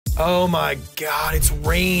Oh my God, it's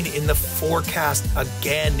rain in the forecast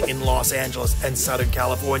again in Los Angeles and Southern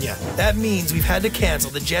California. That means we've had to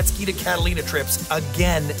cancel the jet ski to Catalina trips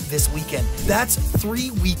again this weekend. That's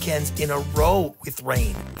 3 weekends in a row with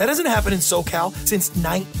rain. That hasn't happened in SoCal since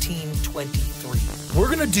 1923.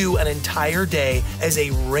 We're gonna do an entire day as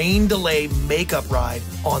a rain delay makeup ride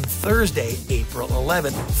on Thursday, April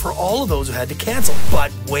 11th for all of those who had to cancel.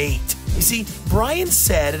 But wait. You see, Brian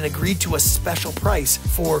said and agreed to a special price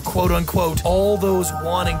for quote-unquote all those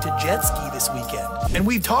wanting to jet ski this weekend. And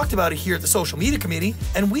we've talked about it here at the Social Media Committee,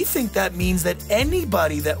 and we think that means that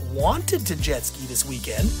anybody that wanted to jet ski this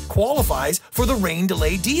weekend qualifies for the rain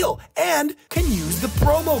delay deal and can use the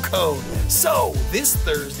promo code. So, this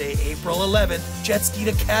Thursday, April 11th, jet ski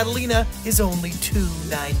to Catalina is only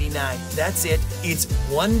 $2.99. That's it. It's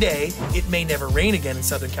one day. It may never rain again in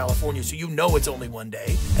Southern California, so you know it's only one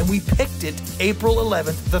day. And we picked it April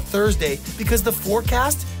 11th, the Thursday, because the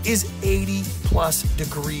forecast is 80+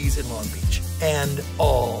 degrees in Long Beach and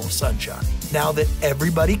all sunshine. Now that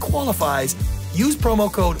everybody qualifies, use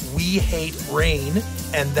promo code WeHateRain,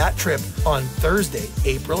 and that trip on Thursday,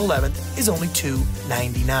 April 11th, is only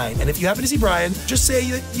 $2.99. And if you happen to see Brian, just say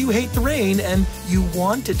that you hate the rain and you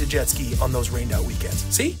wanted to jet ski on those rained out weekends.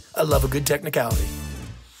 See? I love a good technicality.